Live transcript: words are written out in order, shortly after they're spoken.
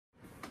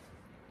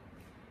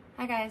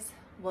Hi guys,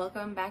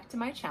 welcome back to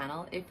my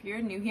channel. If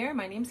you're new here,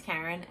 my name's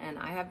Karen and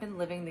I have been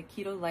living the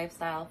keto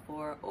lifestyle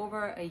for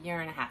over a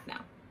year and a half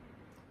now.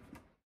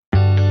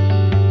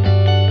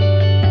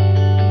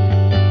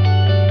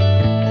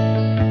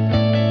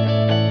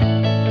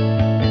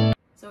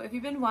 So if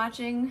you've been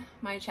watching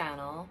my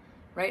channel,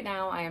 right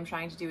now I am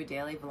trying to do a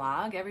daily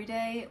vlog every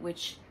day,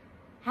 which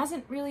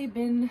hasn't really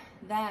been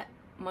that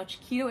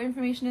much keto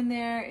information in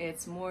there.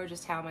 It's more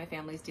just how my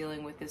family's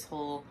dealing with this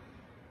whole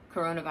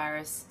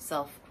coronavirus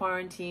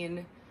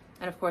self-quarantine,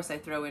 and of course I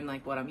throw in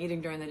like what I'm eating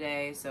during the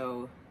day,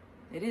 so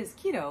it is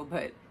keto,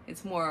 but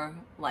it's more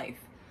life.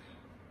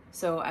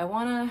 So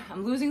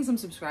I'm losing some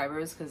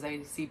subscribers because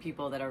I see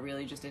people that are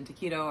really just into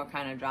keto are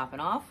kind of dropping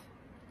off.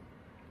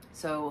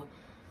 So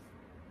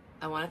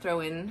I want to throw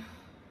in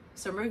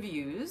some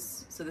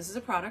reviews. So this is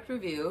a product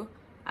review.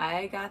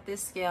 I got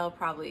this scale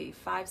probably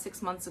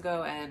 5-6 months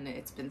ago and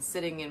it's been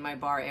sitting in my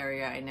bar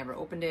area. I never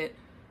opened it,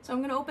 so I'm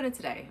going to open it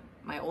today.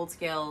 My old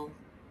scale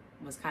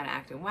was kind of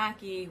acting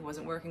wacky,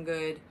 wasn't working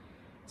good,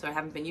 so I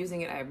haven't been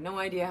using it. I have no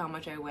idea how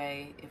much I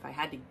weigh. If I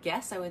had to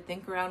guess, I would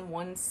think around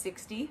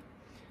 160.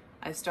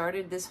 I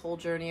started this whole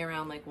journey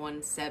around like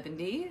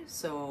 170,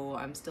 so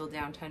I'm still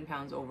down 10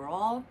 pounds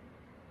overall.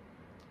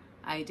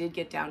 I did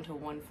get down to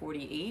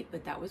 148,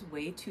 but that was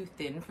way too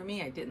thin for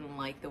me. I didn't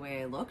like the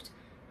way I looked.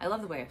 I love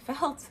the way I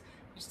felt,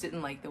 I just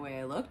didn't like the way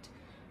I looked.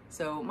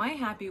 So my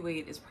happy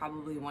weight is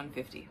probably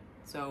 150.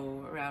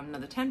 So around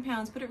another 10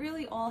 pounds, but it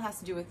really all has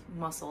to do with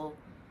muscle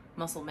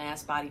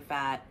mass, body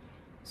fat.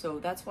 So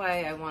that's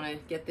why I want to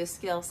get this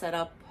scale set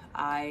up.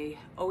 I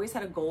always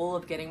had a goal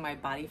of getting my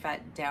body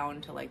fat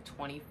down to like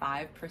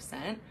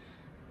 25%.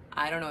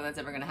 I don't know if that's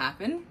ever going to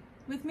happen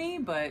with me,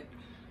 but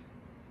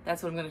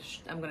that's what I'm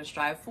going to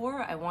strive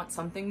for. I want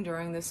something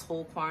during this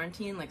whole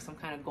quarantine, like some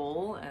kind of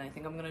goal, and I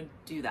think I'm going to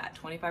do that.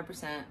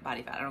 25%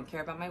 body fat. I don't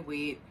care about my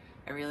weight.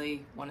 I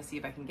really want to see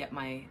if I can get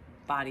my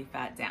body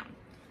fat down.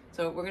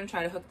 So we're going to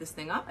try to hook this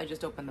thing up. I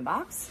just opened the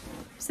box.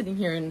 I'm sitting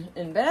here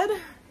in bed,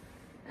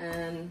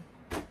 and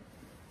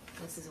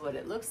this is what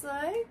it looks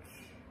like.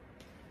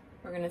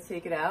 We're going to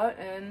take it out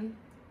and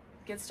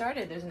get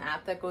started. There's an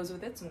app that goes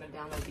with it, so I'm going to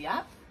download the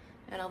app,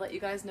 and I'll let you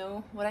guys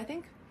know what I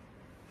think.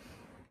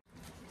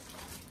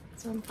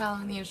 So I'm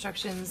following the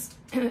instructions.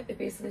 It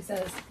basically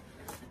says,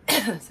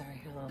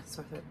 sorry, a little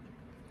sore throat.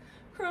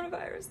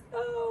 Coronavirus,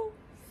 no!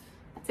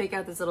 Take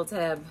out this little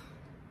tab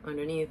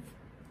underneath.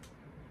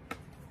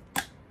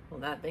 Pull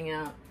that thing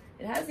out.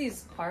 It has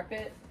these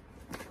carpet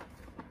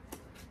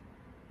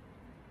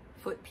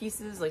foot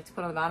pieces like to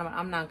put on the bottom.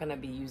 I'm not gonna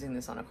be using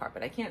this on a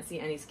carpet. I can't see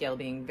any scale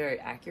being very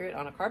accurate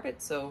on a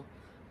carpet, so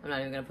I'm not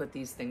even gonna put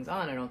these things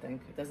on. I don't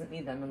think it doesn't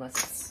need them unless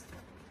it's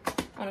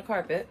on a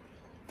carpet.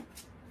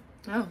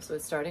 Oh, so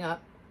it's starting up.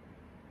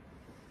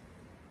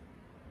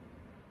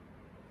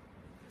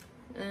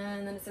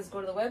 And then it says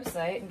go to the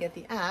website and get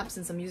the app,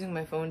 since I'm using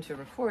my phone to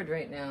record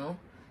right now.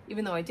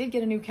 Even though I did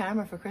get a new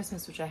camera for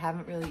Christmas, which I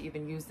haven't really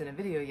even used in a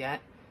video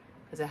yet,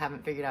 because I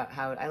haven't figured out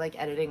how I like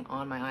editing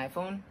on my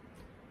iPhone.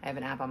 I have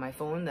an app on my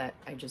phone that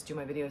I just do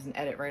my videos and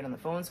edit right on the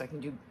phone, so I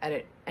can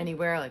edit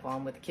anywhere, like while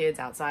I'm with the kids,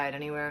 outside,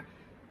 anywhere.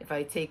 If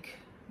I take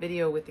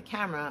video with the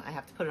camera, I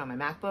have to put it on my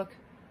MacBook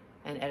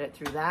and edit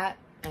through that.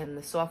 And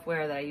the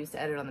software that I use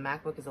to edit on the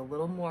MacBook is a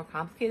little more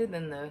complicated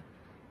than the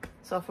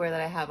software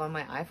that I have on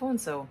my iPhone,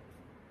 so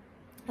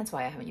that's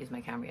why I haven't used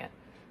my camera yet.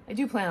 I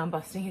do plan on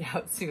busting it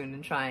out soon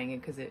and trying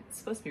it because it's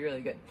supposed to be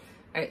really good.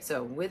 All right,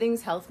 so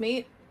Withings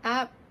HealthMate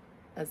app.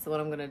 That's the one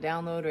I'm gonna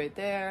download right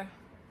there.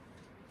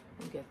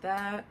 I'll get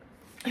that.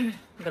 I'm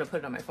gonna put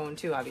it on my phone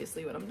too,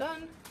 obviously, when I'm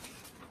done.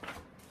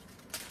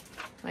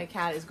 My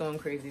cat is going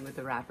crazy with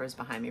the wrappers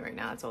behind me right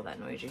now. That's all that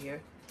noise you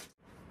hear.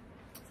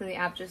 So the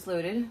app just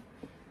loaded.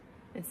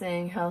 It's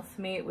saying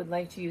HealthMate would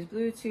like to use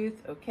Bluetooth.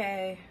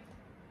 Okay.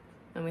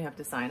 Then we have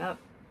to sign up.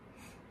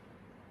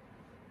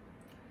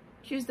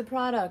 Choose the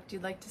product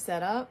you'd like to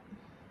set up.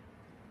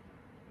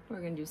 We're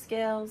gonna do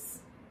scales.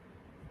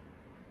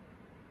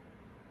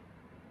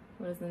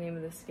 What is the name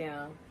of the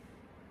scale?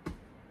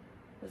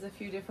 There's a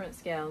few different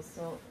scales,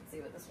 so let's see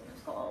what this one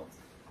is called.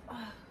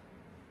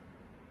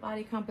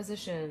 Body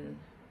composition.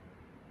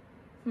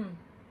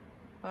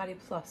 Body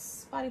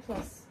plus. Body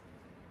plus.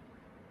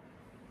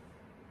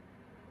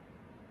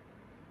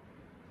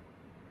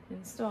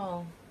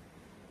 Install.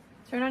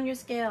 Turn on your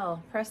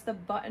scale. Press the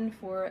button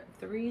for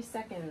 3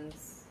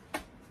 seconds.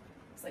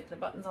 It's like the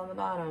button's on the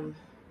bottom.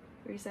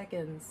 3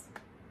 seconds.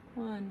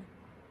 1,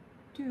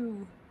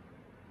 2,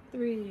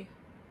 3.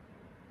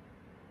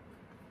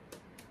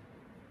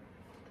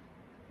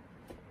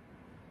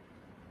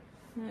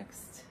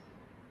 Next.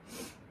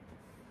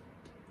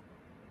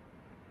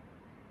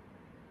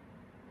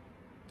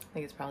 I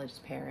think it's probably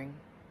just pairing.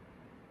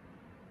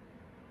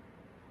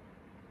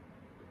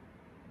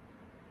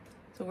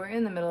 So we're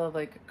in the middle of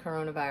like a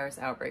coronavirus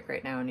outbreak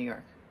right now in New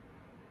York.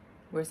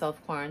 We're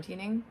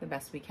self-quarantining the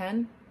best we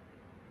can.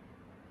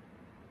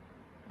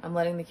 I'm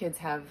letting the kids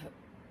have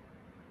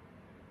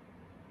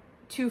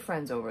 2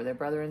 friends over. They're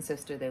brother and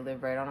sister. They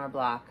live right on our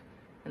block.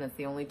 And that's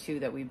the only 2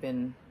 that we've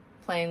been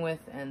playing with,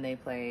 and they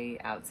play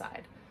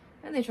outside.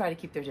 and they try to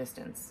keep their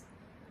distance.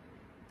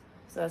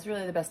 So that's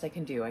really the best I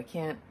can do. I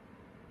can't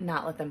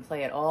not let them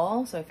play at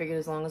all. So I figured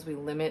as long as we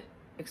limit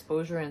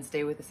exposure and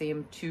stay with the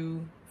same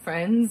 2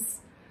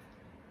 friends,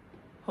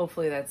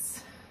 hopefully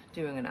that's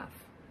doing enough.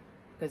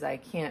 Because I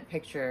can't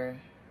picture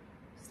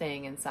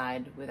staying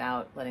inside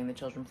without letting the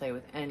children play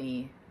with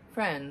any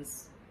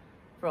friends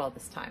for all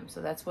this time.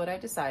 So that's what I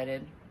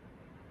decided.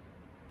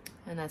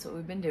 And that's what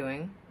we've been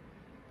doing.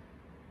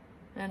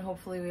 And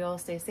hopefully we all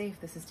stay safe.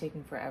 This is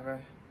taking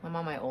forever. I'm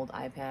on my old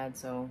iPad,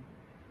 so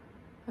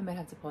I might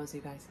have to pause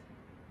you guys.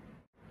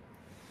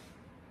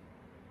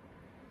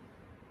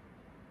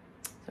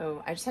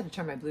 So I just had to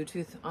turn my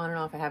Bluetooth on and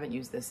off. I haven't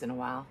used this in a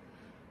while.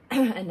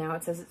 And now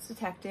it says it's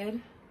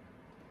detected.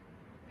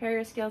 Pair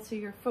your scale to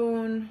your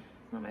phone.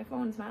 Not my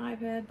phone, it's my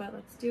iPad, but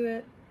let's do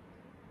it.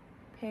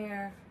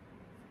 Pair.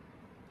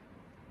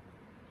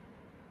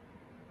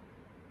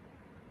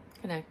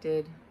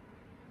 Connected.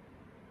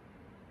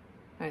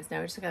 All right, so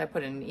now we just gotta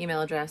put in an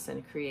email address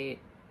and create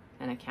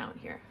an account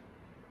here.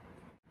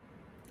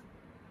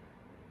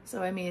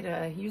 So I made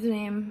a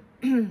username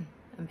and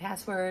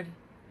password,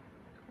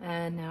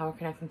 and now we're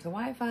connecting to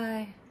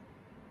Wi-Fi.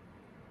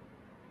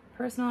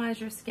 Personalize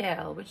your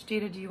scale. Which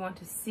data do you want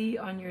to see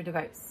on your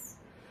device?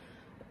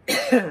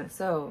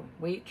 So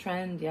weight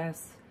trend,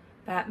 yes.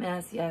 Fat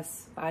mass,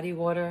 yes. Body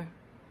water,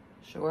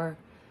 sure.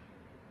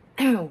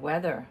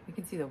 Weather, we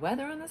can see the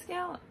weather on the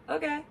scale?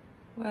 Okay,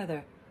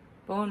 weather.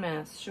 Bone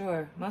mass,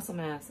 sure. Muscle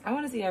mass, I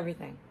want to see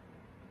everything.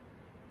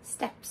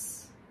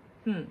 Steps,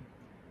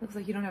 looks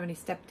like you don't have any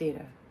step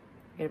data.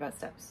 Forget about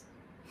steps.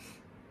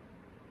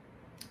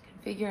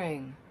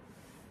 Configuring.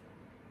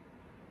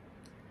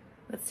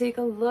 Let's take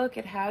a look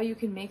at how you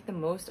can make the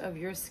most of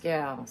your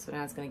scale. So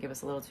now it's going to give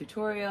us a little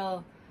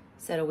tutorial.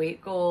 Set a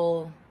weight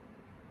goal.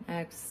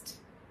 Next.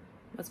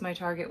 What's my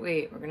target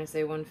weight? We're going to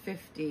say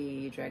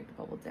 150. Drag the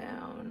bubble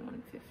down.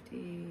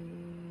 150.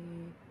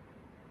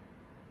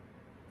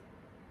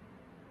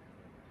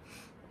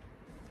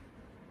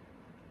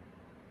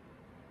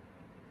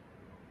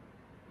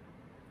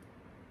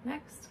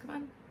 Next. Come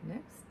on.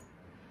 Next.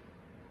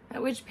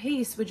 At which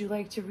pace would you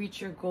like to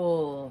reach your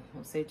goal?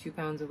 We'll say 2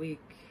 pounds a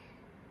week.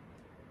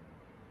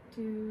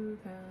 2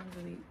 pounds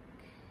a week.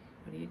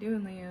 What are you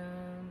doing,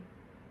 Liam?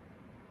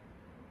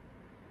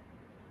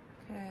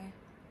 Okay.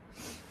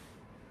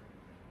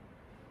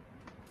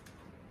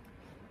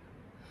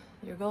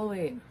 Your goal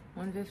weight,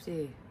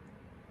 150.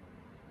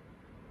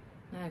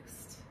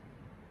 Next.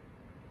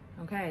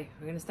 Okay,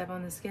 we're gonna step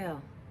on the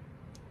scale.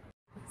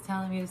 It's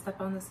telling me to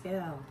step on the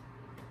scale.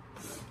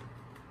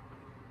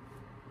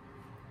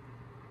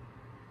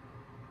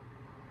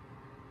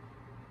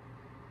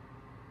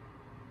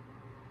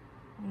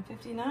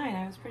 $159,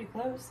 I was pretty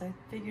close. I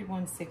figured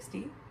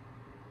 160.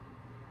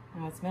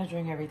 Now it's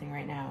measuring everything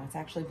right now. It's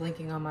actually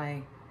blinking on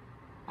my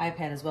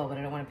iPad as well, but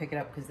I don't want to pick it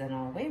up because then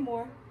I'll weigh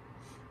more.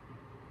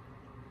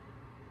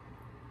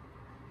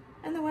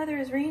 And the weather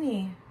is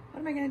rainy.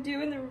 What am I going to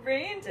do in the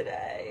rain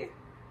today?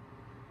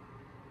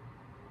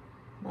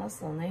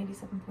 Muscle,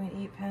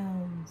 97.8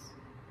 pounds.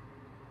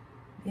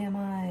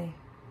 BMI.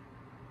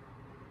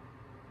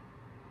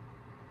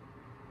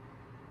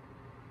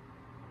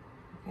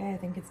 Okay, I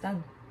think it's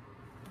done.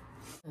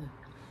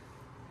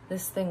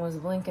 This thing was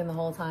blinking the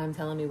whole time,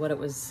 telling me what it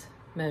was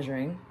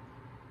measuring.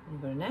 I'm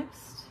gonna go to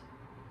next.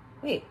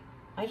 Wait,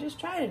 I just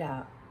tried it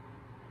out.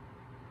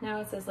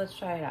 Now it says, let's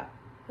try it out.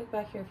 Click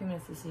back here a few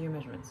minutes to see your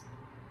measurements.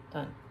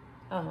 Done.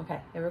 Oh,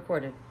 okay, it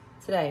recorded.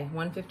 Today,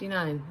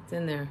 159, it's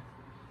in there.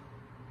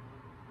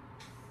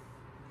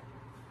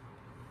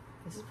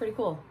 This is pretty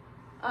cool.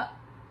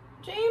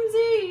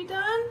 Jamesy, you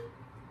done?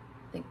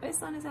 I think my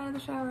son is out of the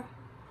shower.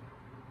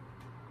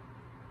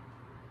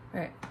 All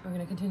right, we're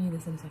gonna continue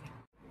this in a second.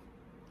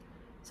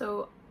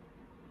 So,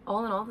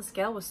 all in all, the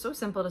scale was so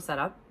simple to set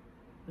up.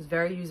 It was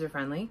very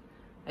user-friendly.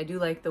 I do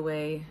like the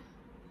way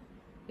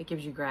it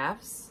gives you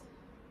graphs.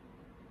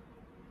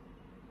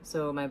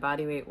 So my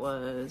body weight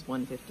was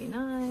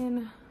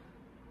 159,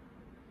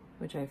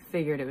 which I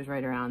figured it was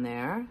right around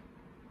there.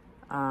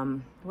 A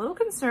little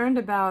concerned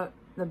about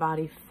the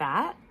body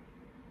fat.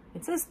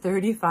 It says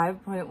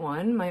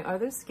 35.1. My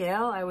other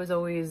scale, I was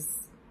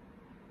always,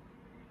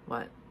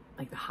 like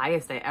the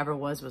highest I ever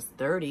was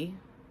 30.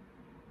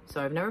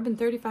 So I've never been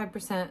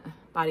 35%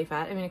 body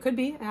fat. I mean, it could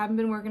be. I haven't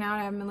been working out.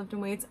 I haven't been lifting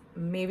weights,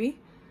 maybe.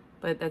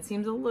 But that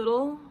seems a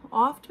little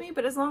off to me.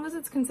 But as long as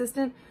it's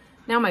consistent.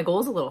 Now my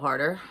goal's a little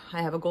harder.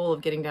 I have a goal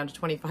of getting down to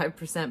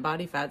 25%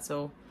 body fat.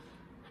 So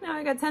now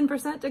I got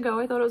 10% to go.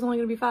 I thought it was only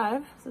going to be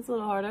 5. So it's a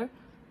little harder.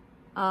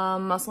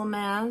 Muscle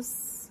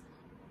mass.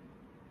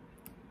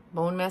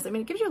 Bone mass. I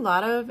mean, it gives you a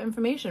lot of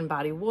information.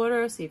 Body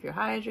water. See if you're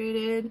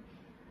hydrated.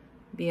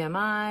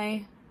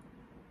 BMI.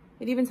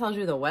 It even tells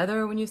you the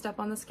weather when you step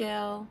on the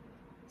scale.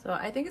 So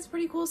I think it's a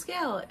pretty cool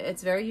scale.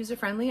 It's very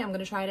user-friendly. I'm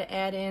gonna try to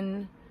add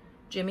in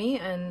Jimmy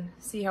and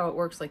see how it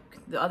works. Like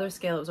the other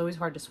scale, it was always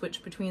hard to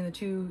switch between the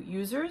 2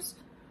 users.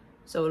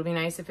 So it'll be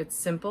nice if it's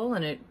simple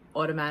and it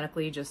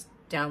automatically just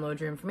downloads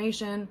your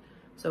information.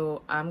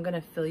 So I'm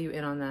gonna fill you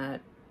in on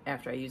that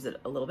after I use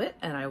it a little bit,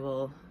 and I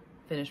will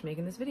finish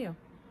making this video.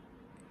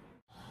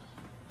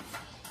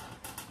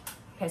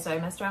 Okay, so I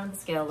messed around with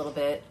the scale a little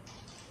bit.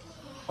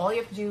 All you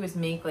have to do is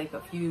make like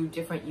a few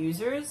different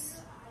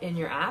users in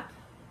your app,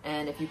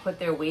 and if you put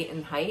their weight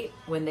and height,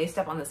 when they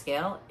step on the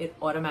scale, it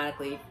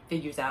automatically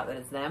figures out that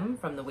it's them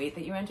from the weight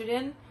that you entered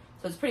in.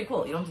 So it's pretty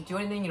cool. You don't have to do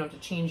anything. You don't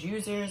have to change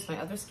users. My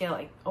other scale,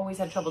 I always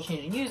had trouble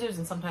changing users,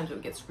 and sometimes it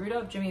would get screwed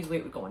up. Jimmy's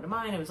weight would go into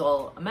mine. It was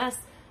all a mess.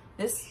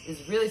 This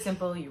is really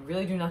simple. You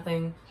really do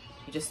nothing.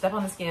 You just step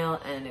on the scale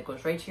and it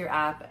goes right to your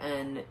app,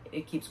 and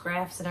it keeps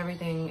graphs and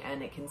everything,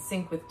 and it can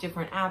sync with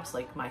different apps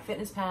like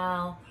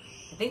MyFitnessPal.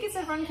 I think it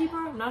said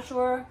Runkeeper, I'm not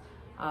sure.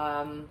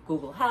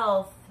 Google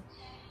Health,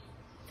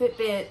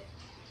 Fitbit,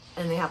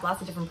 and they have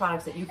lots of different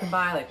products that you can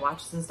buy, like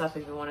watches and stuff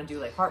if you want to do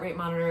like heart rate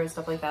monitors,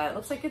 stuff like that. It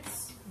looks like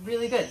it's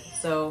really good.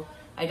 So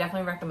I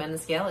definitely recommend the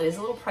scale. It is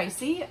a little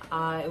pricey.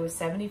 It was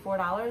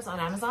 $74 on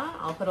Amazon.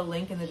 I'll put a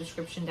link in the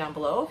description down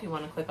below if you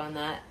want to click on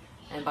that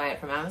and buy it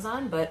from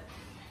Amazon. But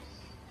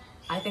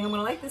I think I'm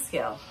gonna like this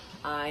scale.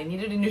 I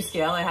needed a new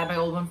scale. I had my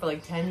old one for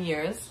like 10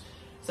 years,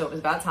 so it was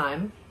about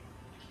time.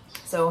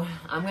 So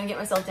I'm gonna get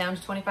myself down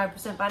to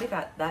 25% body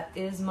fat. That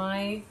is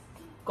my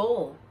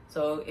goal.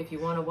 So if you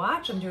want to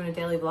watch, I'm doing a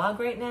daily vlog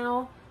right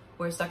now.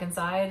 We're stuck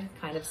inside,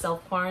 kind of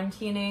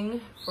self-quarantining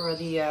for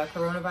the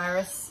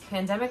coronavirus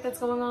pandemic that's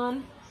going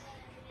on.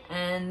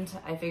 And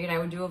I figured I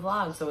would do a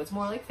vlog. So it's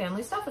more like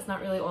family stuff. It's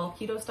not really all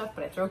keto stuff,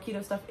 but I throw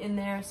keto stuff in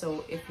there.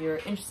 So if you're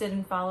interested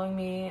in following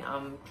me,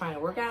 I'm trying to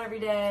work out every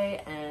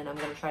day, and I'm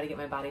gonna try to get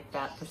my body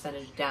fat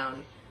percentage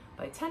down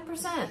by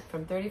 10%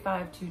 from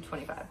 35 to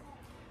 25.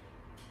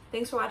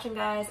 Thanks for watching,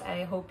 guys.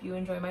 I hope you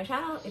enjoy my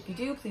channel. If you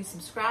do, please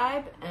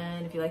subscribe.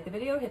 And if you like the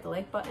video, hit the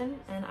like button,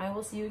 and I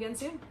will see you again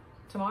soon,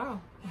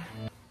 tomorrow.